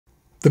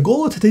The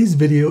goal of today's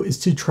video is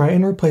to try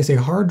and replace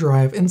a hard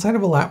drive inside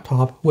of a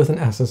laptop with an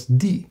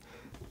SSD.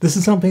 This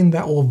is something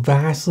that will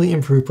vastly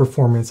improve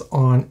performance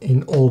on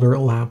an older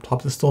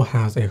laptop that still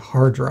has a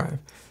hard drive.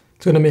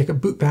 It's going to make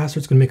it boot faster,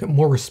 it's going to make it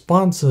more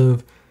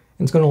responsive,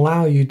 and it's going to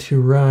allow you to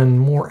run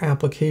more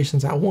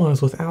applications at once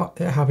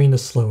without it having to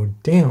slow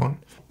down.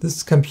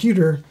 This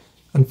computer,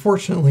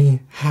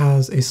 unfortunately,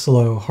 has a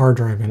slow hard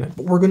drive in it,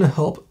 but we're going to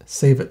help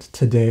save it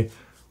today.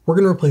 We're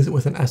going to replace it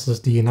with an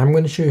SSD, and I'm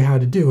going to show you how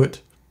to do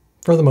it,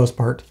 for the most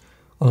part,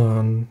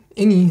 on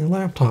any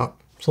laptop.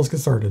 So let's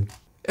get started.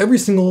 Every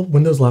single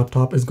Windows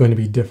laptop is going to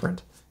be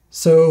different,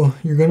 so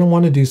you're going to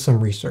want to do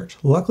some research.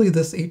 Luckily,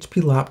 this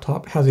HP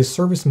laptop has a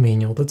service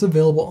manual that's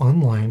available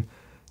online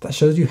that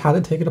shows you how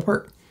to take it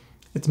apart.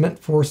 It's meant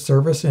for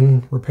service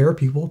and repair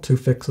people to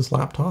fix this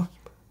laptop,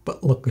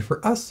 but luckily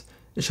for us,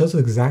 it shows us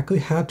exactly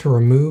how to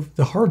remove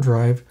the hard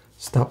drive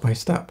step by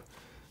step.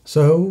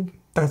 So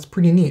that's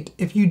pretty neat.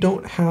 If you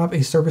don't have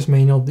a service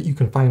manual that you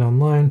can find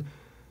online,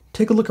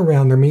 take a look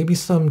around. There may be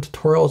some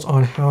tutorials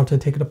on how to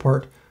take it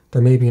apart.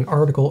 There may be an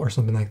article or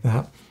something like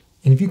that.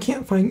 And if you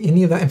can't find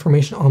any of that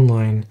information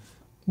online,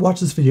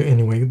 watch this video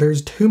anyway.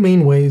 There's two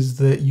main ways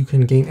that you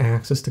can gain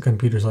access to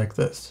computers like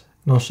this,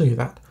 and I'll show you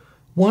that.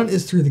 One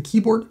is through the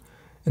keyboard,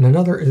 and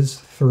another is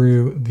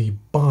through the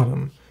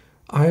bottom.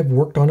 I've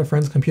worked on a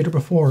friend's computer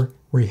before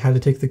where you had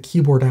to take the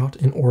keyboard out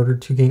in order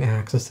to gain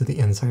access to the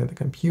inside of the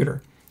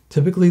computer.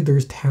 Typically,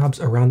 there's tabs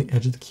around the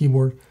edge of the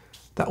keyboard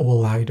that will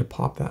allow you to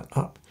pop that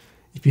up.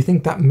 If you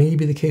think that may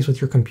be the case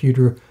with your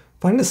computer,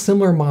 find a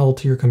similar model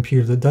to your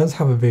computer that does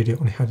have a video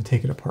on how to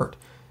take it apart.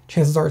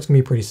 Chances are it's going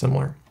to be pretty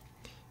similar.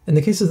 In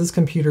the case of this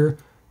computer,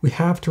 we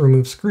have to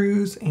remove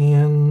screws,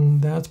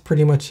 and that's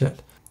pretty much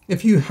it.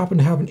 If you happen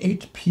to have an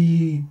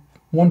HP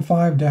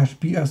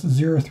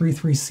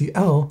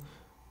 15-BS033CL,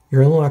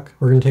 you're in luck.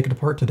 We're going to take it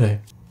apart today.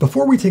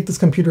 Before we take this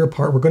computer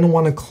apart, we're going to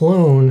want to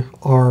clone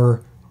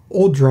our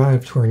old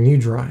drive to our new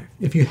drive.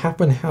 If you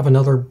happen to have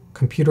another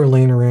computer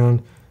laying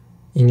around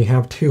and you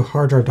have two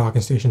hard drive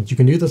docking stations, you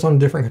can do this on a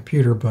different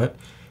computer, but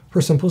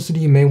for simplicity,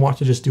 you may want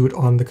to just do it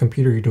on the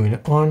computer you're doing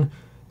it on.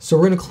 So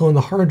we're going to clone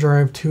the hard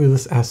drive to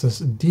this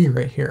SSD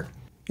right here.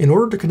 In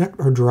order to connect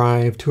our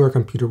drive to our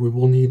computer, we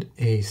will need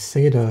a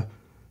SATA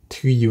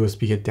to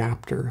USB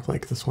adapter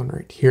like this one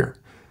right here.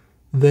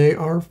 They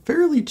are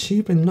fairly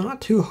cheap and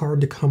not too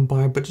hard to come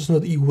by, but just know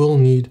that you will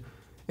need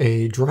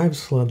a drive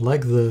sled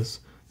like this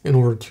in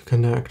order to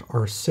connect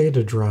our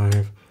SATA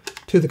drive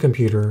to the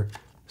computer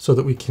so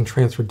that we can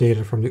transfer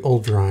data from the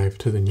old drive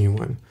to the new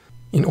one.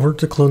 In order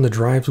to clone the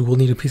drives, we will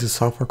need a piece of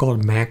software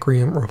called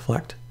Macrium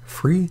Reflect.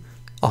 Free.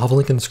 I'll have a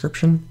link in the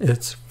description.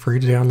 It's free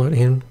to download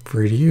and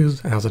free to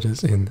use, as it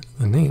is in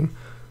the name.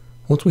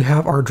 Once we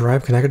have our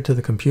drive connected to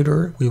the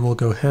computer, we will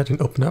go ahead and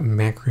open up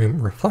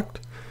Macrium Reflect.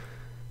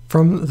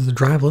 From the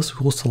drive list,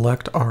 we will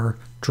select our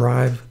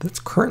drive that's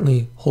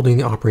currently holding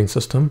the operating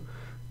system.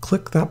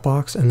 Click that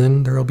box, and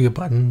then there will be a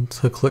button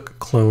to click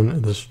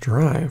Clone this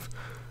drive.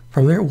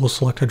 From there, we'll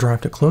select a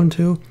drive to clone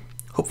to.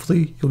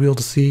 Hopefully, you'll be able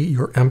to see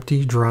your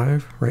empty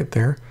drive right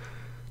there.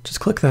 Just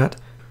click that.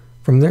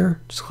 From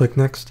there, just click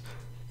Next,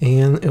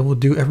 and it will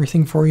do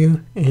everything for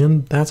you,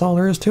 and that's all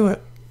there is to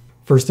it.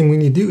 First thing we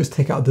need to do is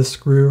take out this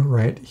screw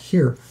right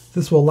here.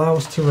 This will allow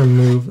us to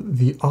remove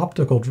the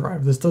optical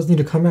drive. This does need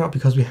to come out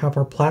because we have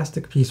our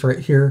plastic piece right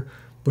here,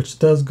 which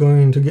does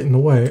going to get in the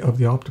way of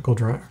the optical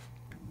drive.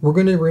 We're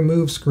going to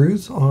remove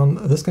screws on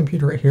this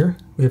computer right here.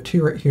 We have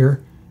two right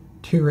here,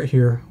 two right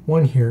here,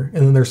 one here,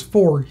 and then there's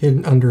four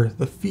hidden under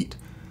the feet.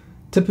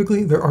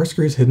 Typically, there are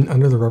screws hidden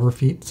under the rubber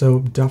feet, so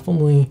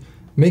definitely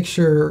make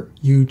sure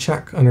you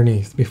check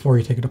underneath before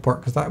you take it apart,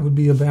 because that would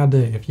be a bad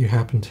day if you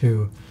happen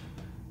to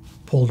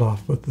pull it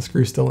off with the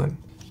screw still in.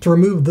 To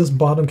remove this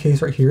bottom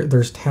case right here,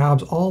 there's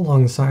tabs all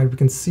along the side. We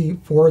can see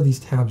four of these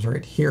tabs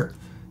right here.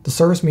 The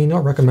service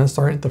manual recommends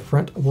starting at the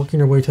front, working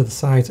your way to the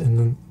sides, and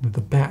then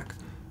the back.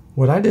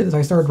 What I did is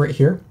I started right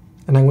here,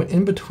 and I went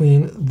in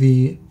between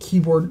the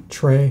keyboard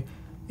tray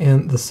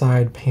and the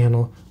side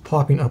panel,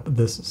 popping up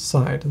this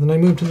side. And then I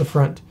moved to the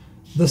front,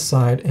 this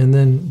side, and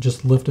then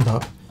just lifted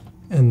up,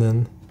 and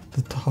then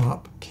the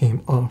top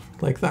came off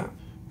like that.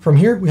 From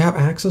here, we have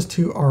access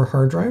to our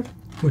hard drive,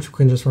 which we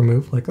can just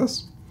remove like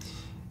this.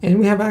 And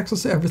we have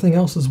access to everything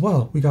else as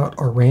well. We got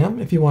our RAM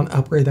if you want to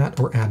upgrade that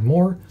or add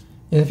more.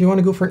 And if you want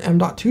to go for an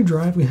M.2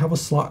 drive, we have a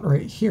slot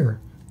right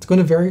here. It's going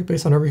to vary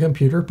based on every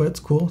computer, but it's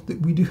cool.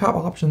 We do have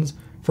options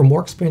for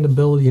more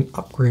expandability and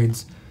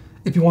upgrades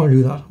if you want to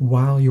do that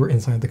while you are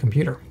inside the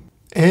computer.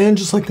 And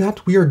just like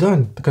that, we are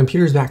done. The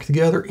computer is back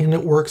together and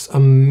it works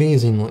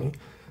amazingly.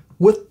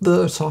 With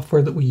the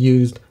software that we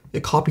used,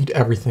 it copied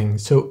everything.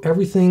 So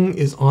everything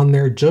is on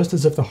there just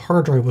as if the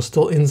hard drive was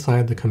still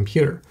inside the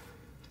computer.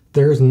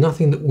 There's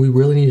nothing that we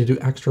really need to do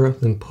extra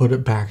than put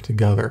it back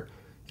together.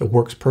 It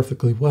works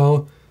perfectly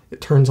well.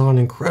 It turns on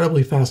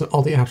incredibly fast and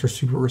all the apps are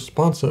super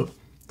responsive.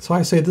 So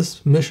I say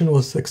this mission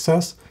was a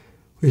success.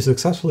 We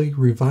successfully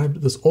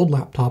revived this old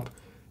laptop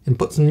and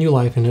put some new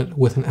life in it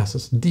with an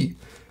SSD.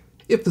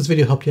 If this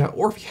video helped you out,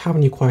 or if you have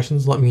any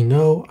questions, let me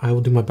know. I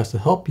will do my best to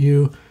help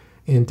you.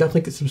 And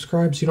definitely get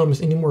subscribed so you don't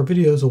miss any more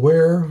videos of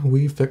where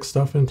we fix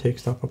stuff and take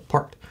stuff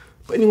apart.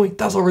 But anyway,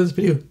 that's all for this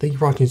video. Thank you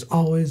for watching as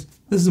always.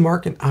 This is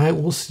Mark, and I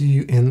will see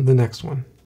you in the next one.